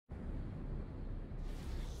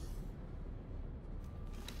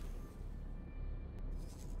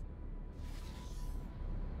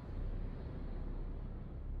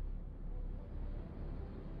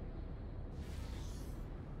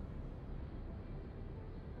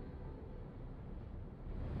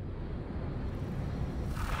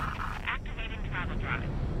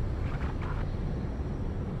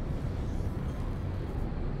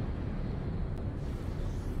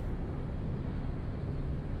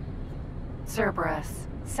Cerberus,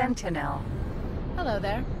 Sentinel. Hello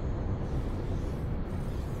there.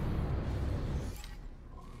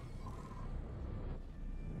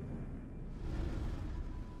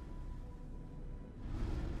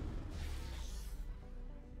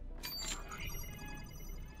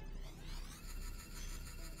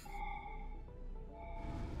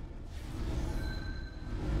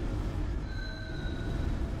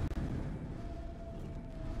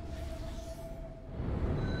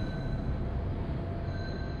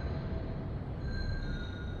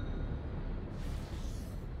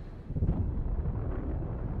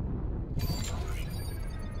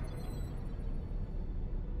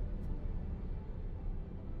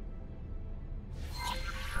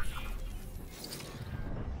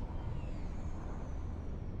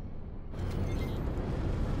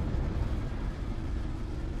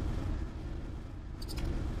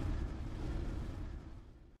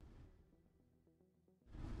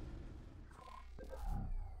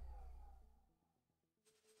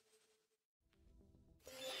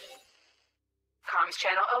 Comms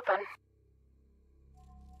channel open.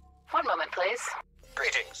 One moment, please.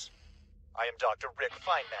 Greetings. I am Dr. Rick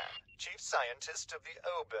Feynman, Chief Scientist of the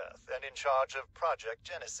Oberth and in charge of Project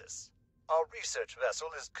Genesis. Our research vessel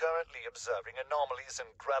is currently observing anomalies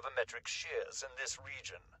in gravimetric shears in this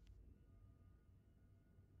region.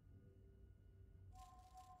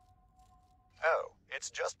 Oh, it's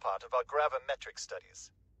just part of our gravimetric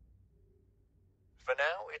studies. For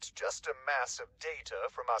now, it's just a mass of data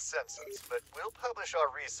from our sensors, but we'll publish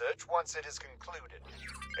our research once it is concluded.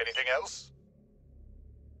 Anything else?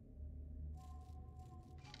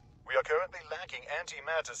 We are currently lacking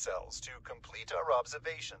antimatter cells to complete our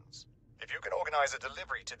observations. If you can organize a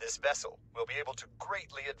delivery to this vessel, we'll be able to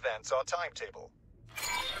greatly advance our timetable.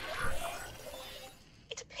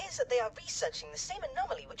 It appears that they are researching the same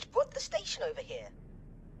anomaly which brought the station over here.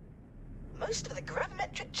 Most of the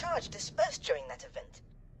gravimetric charge dispersed during that event,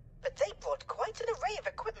 but they brought quite an array of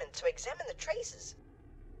equipment to examine the traces.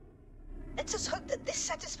 Let us hope that this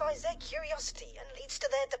satisfies their curiosity and leads to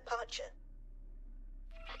their departure.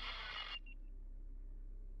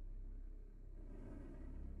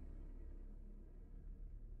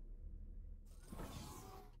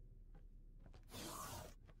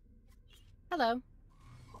 Hello.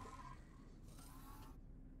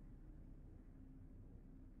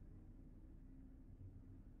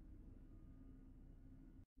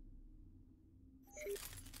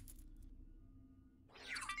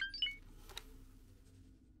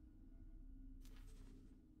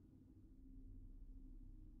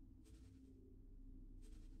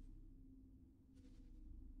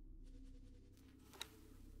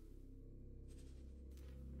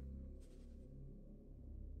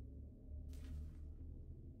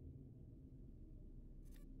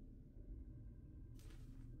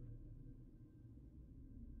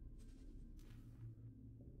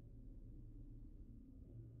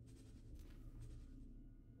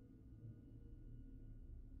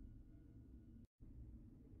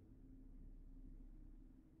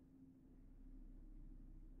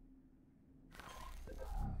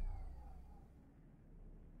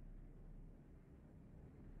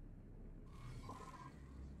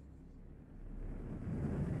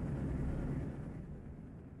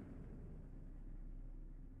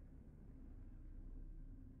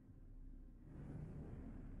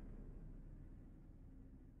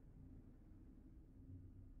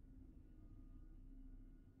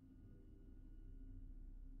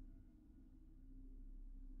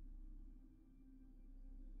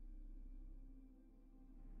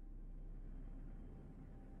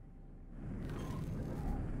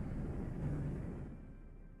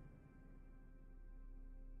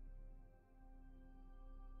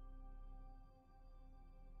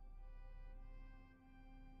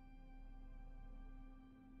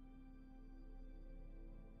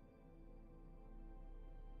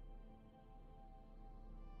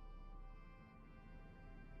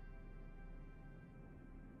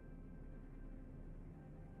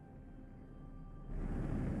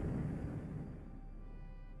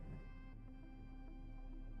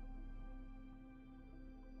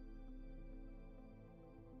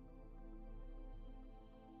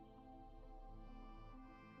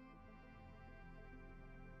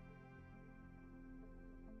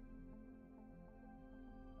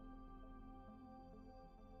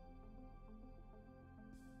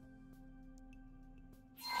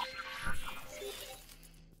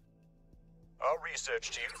 Our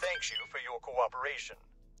research team thanks you for your cooperation.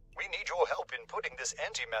 We need your help in putting this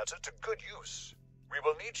antimatter to good use. We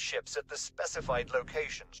will need ships at the specified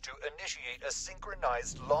locations to initiate a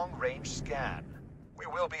synchronized long-range scan. We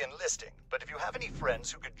will be enlisting, but if you have any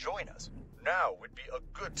friends who could join us, Now would be a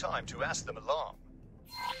good time to ask them along.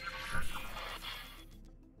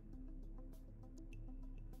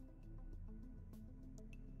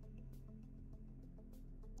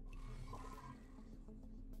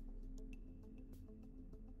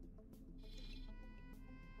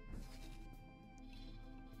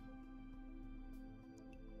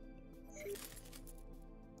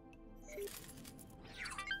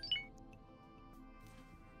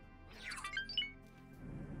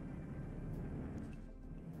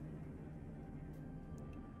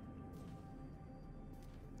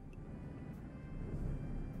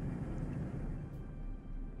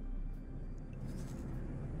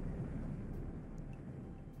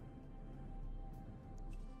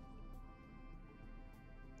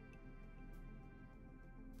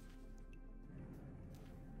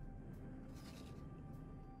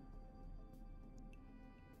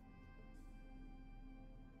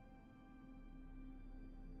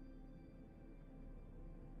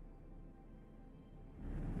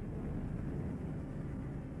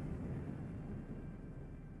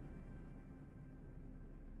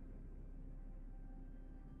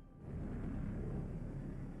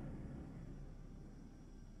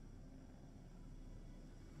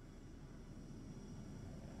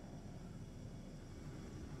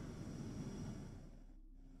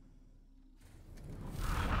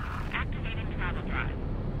 Activating travel drive.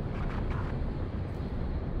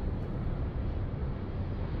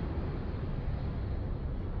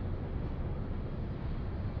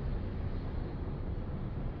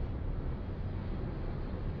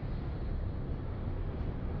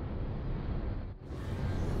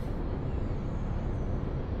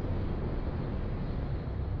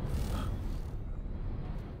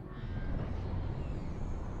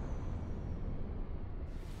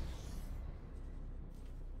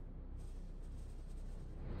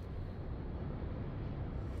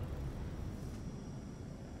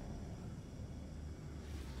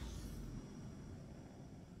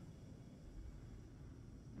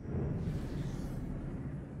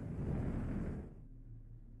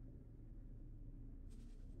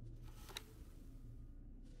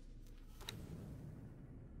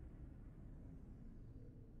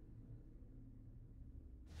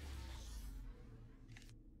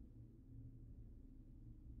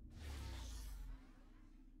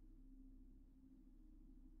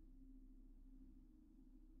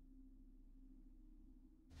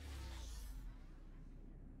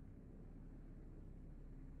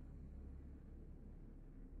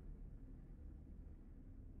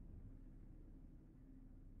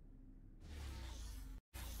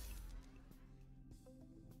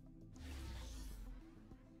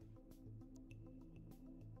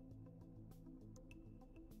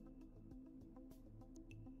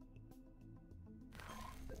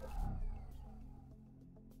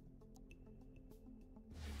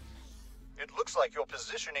 It looks like you're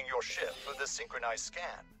positioning your ship for the synchronized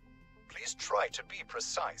scan. Please try to be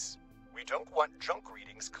precise. We don't want junk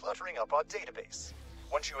readings cluttering up our database.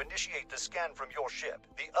 Once you initiate the scan from your ship,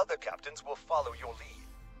 the other captains will follow your lead.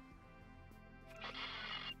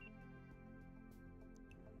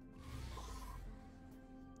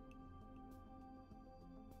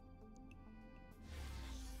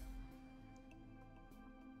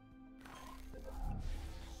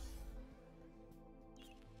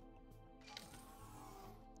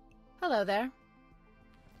 Hello there.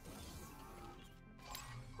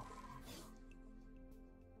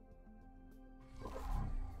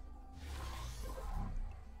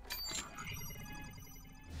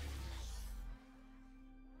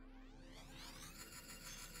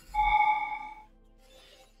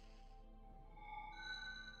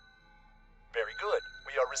 Very good.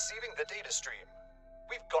 We are receiving the data stream.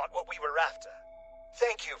 We've got what we were after.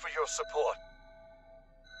 Thank you for your support.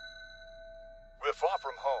 We're far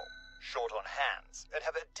from home, short on hands, and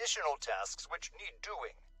have additional tasks which need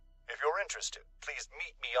doing. If you're interested, please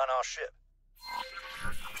meet me on our ship.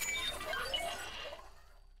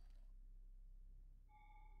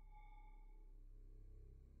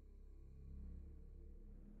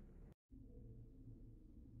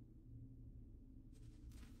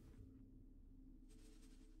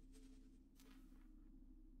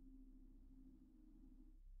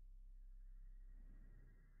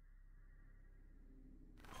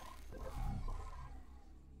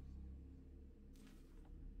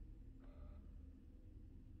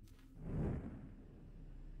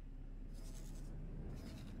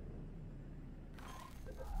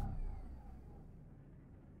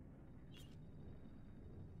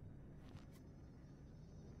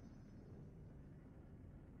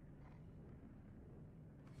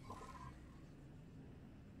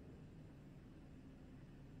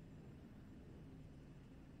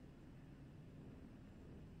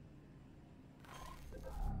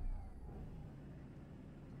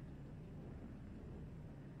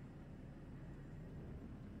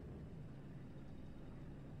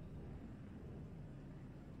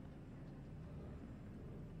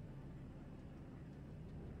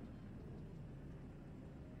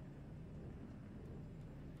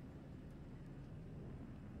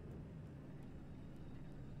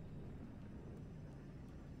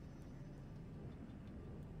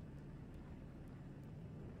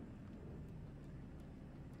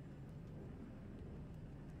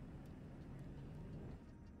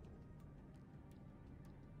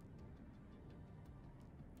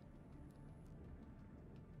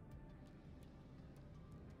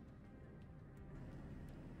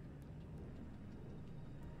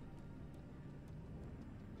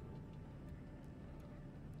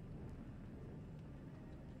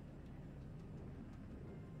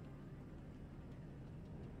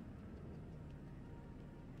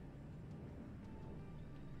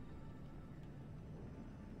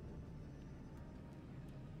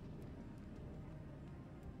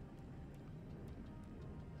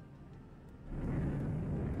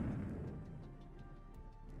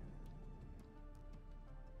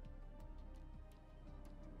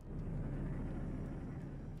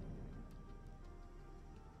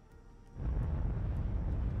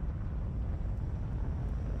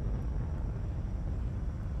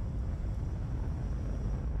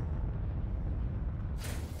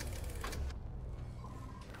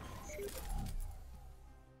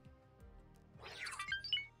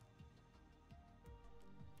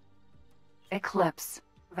 Eclipse.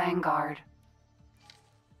 Vanguard.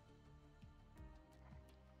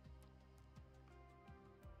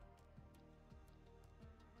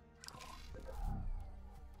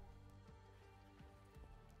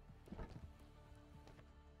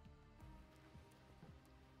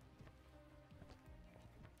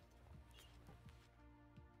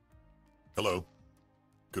 Hello.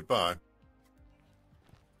 Goodbye.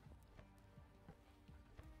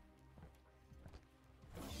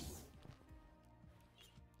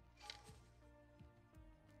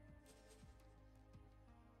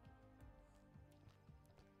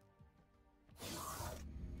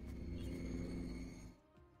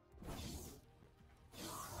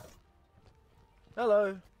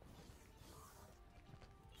 Hello.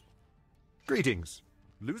 Greetings.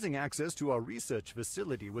 Losing access to our research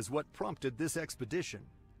facility was what prompted this expedition.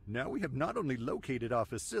 Now we have not only located our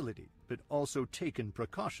facility, but also taken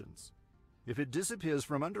precautions. If it disappears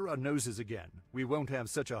from under our noses again, we won't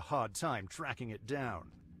have such a hard time tracking it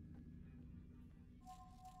down.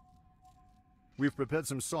 We've prepared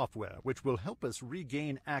some software which will help us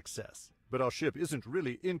regain access, but our ship isn't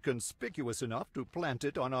really inconspicuous enough to plant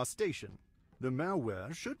it on our station. The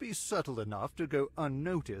malware should be subtle enough to go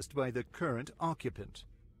unnoticed by the current occupant.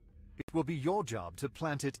 It will be your job to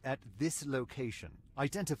plant it at this location,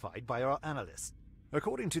 identified by our analyst.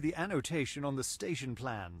 According to the annotation on the station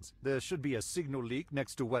plans, there should be a signal leak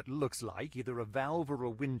next to what looks like either a valve or a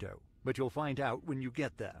window, but you'll find out when you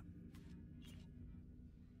get there.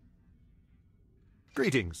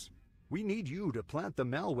 Greetings. We need you to plant the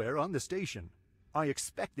malware on the station. I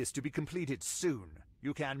expect this to be completed soon.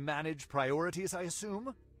 You can manage priorities, I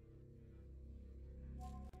assume?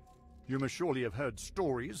 You must surely have heard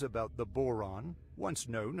stories about the Boron, once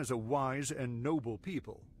known as a wise and noble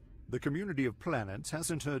people. The community of planets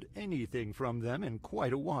hasn't heard anything from them in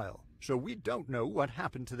quite a while, so we don't know what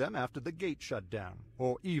happened to them after the gate shut down,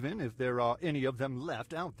 or even if there are any of them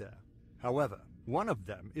left out there. However, one of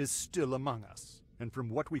them is still among us, and from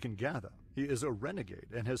what we can gather, he is a renegade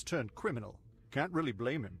and has turned criminal. Can't really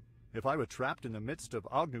blame him. If I were trapped in the midst of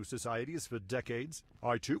Agnu societies for decades,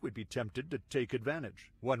 I too would be tempted to take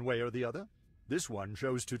advantage, one way or the other. This one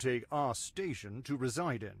chose to take our station to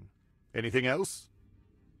reside in. Anything else?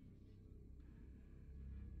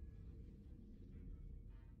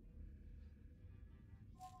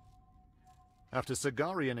 After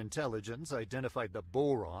Sagarian intelligence identified the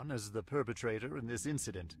Boron as the perpetrator in this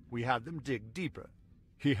incident, we had them dig deeper.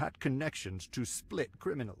 He had connections to split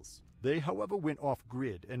criminals. They, however, went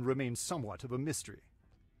off-grid and remain somewhat of a mystery.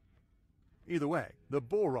 Either way, the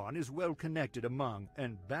Boron is well connected among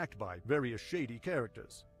and backed by various shady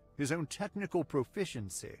characters. His own technical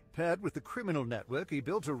proficiency, paired with the criminal network he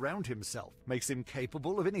built around himself, makes him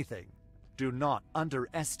capable of anything. Do not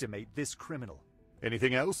underestimate this criminal.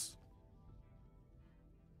 Anything else?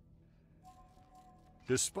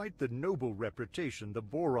 Despite the noble reputation the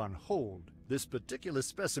Boron hold, this particular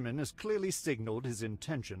specimen has clearly signaled his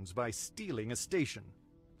intentions by stealing a station.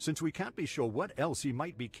 Since we can't be sure what else he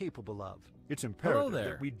might be capable of, it's imperative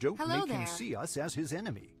that we don't make him see us as his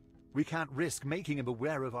enemy. We can't risk making him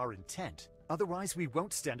aware of our intent. Otherwise, we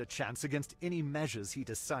won't stand a chance against any measures he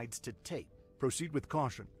decides to take. Proceed with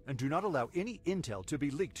caution, and do not allow any intel to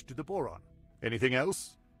be leaked to the Boron. Anything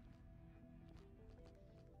else?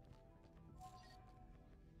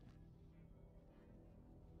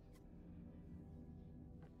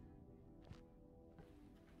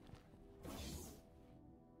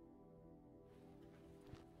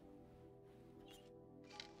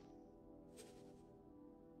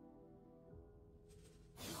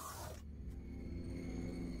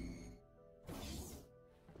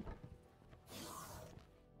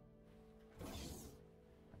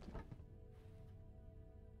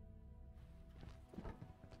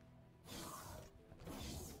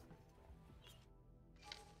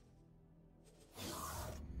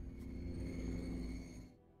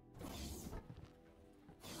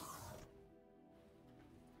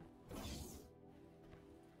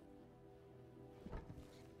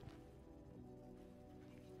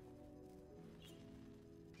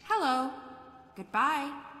 Hello.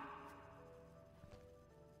 Goodbye.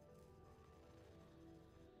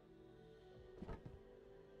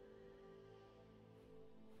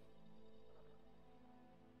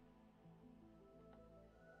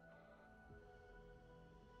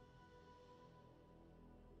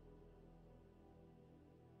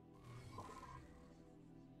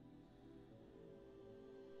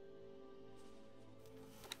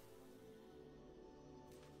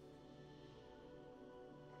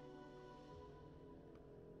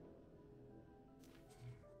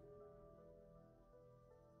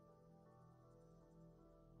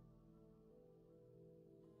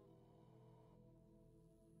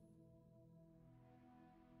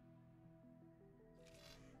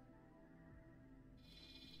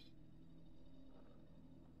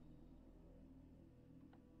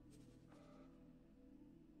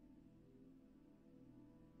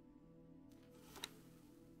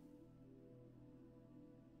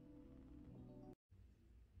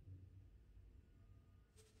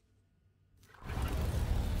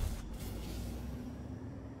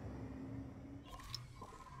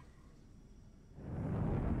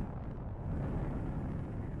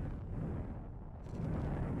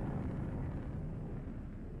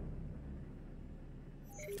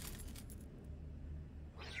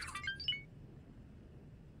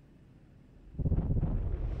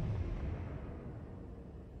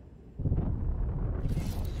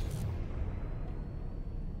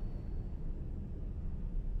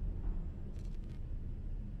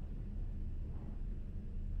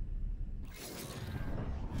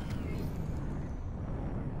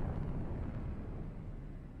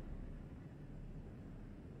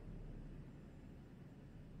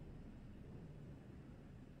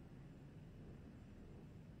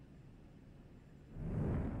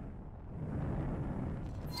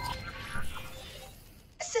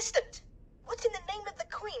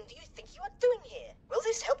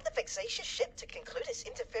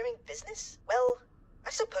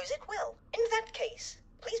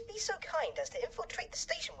 us to infiltrate the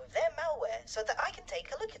station with their malware so that I can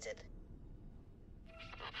take a look at it.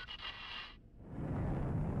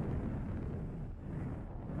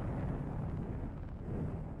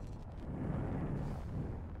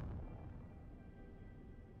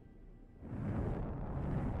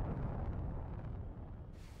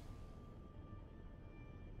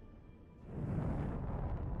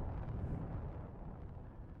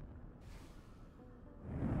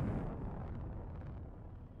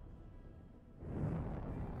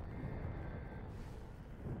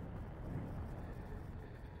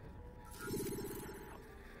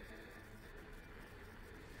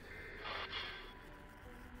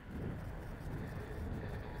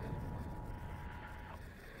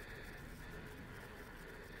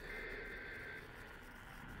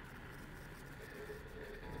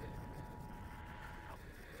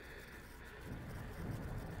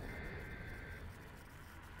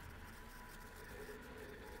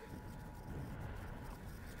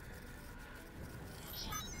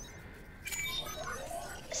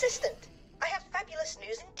 Assistant, I have fabulous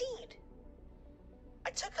news indeed. I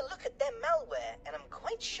took a look at their malware, and I'm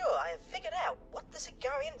quite sure I have figured out what the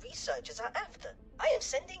Sigarian researchers are after. I am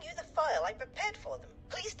sending you the file I prepared for them.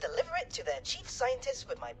 Please deliver it to their chief scientist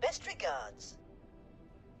with my best regards.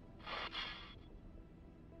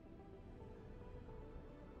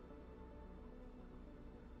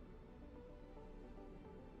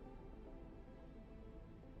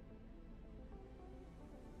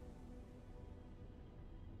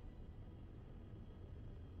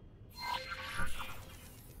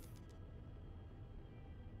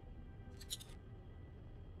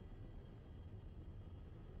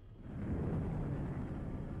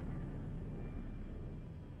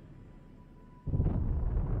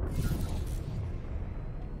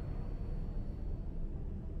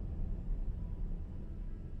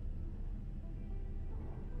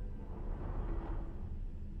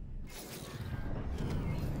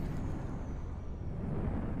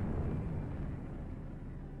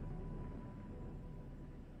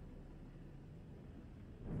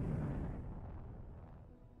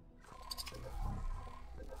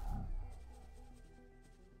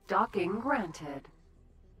 Docking granted.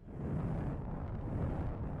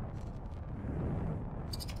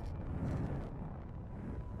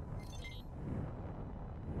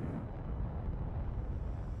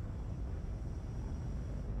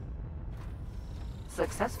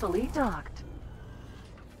 Successfully docked.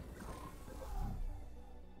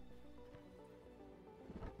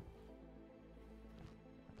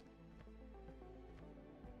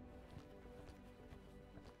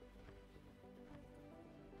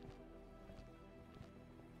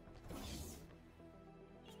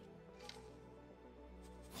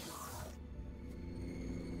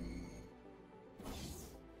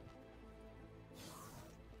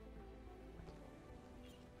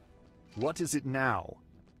 What is it now?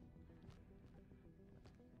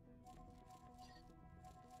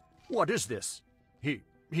 What is this? He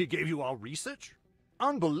gave you our research?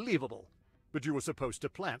 Unbelievable! But you were supposed to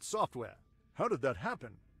plant software. How did that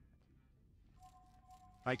happen?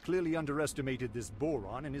 I clearly underestimated this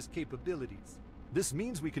boron and his capabilities. This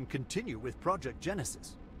means we can continue with Project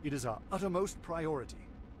Genesis. It is our uttermost priority.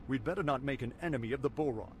 We'd better not make an enemy of the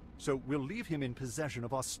boron, so we'll leave him in possession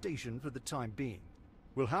of our station for the time being.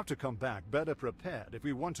 We'll have to come back better prepared if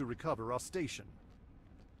we want to recover our station.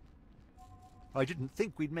 I didn't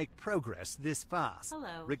think we'd make progress this fast.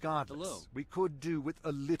 Hello. Regardless, Hello. we could do with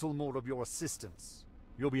a little more of your assistance.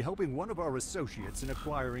 You'll be helping one of our associates in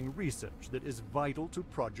acquiring research that is vital to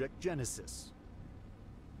Project Genesis.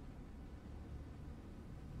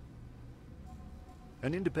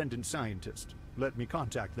 An independent scientist. Let me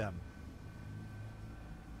contact them.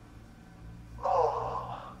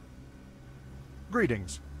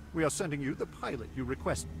 Greetings. We are sending you the pilot you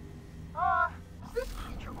requested. Is this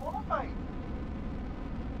teacher qualified?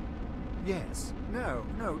 Yes. No,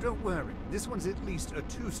 don't worry. This one's at least a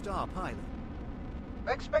 2-star pilot.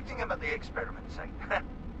 Expecting him at the experiment site.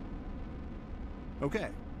 Okay.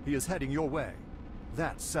 He is heading your way.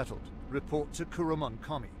 That's settled. Report to Kurumon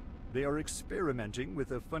Kami. They are experimenting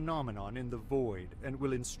with a phenomenon in the void and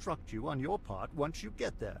will instruct you on your part once you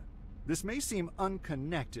get there. This may seem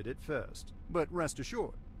unconnected at first, but rest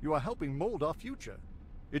assured, you are helping mold our future.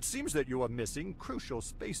 It seems that you are missing crucial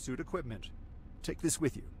spacesuit equipment. Take this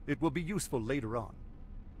with you. It will be useful later on.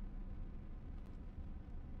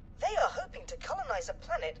 They are hoping to colonize a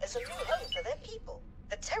planet as a new home for their people.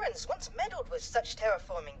 The Terrans once meddled with such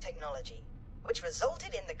terraforming technology, which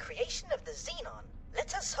resulted in the creation of the Xenon.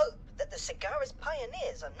 Let us hope that the Sigara's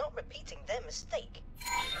pioneers are not repeating their mistake.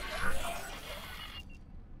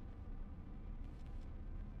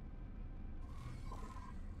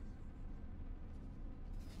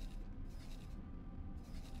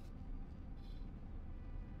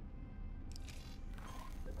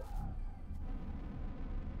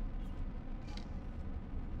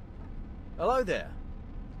 Hello there.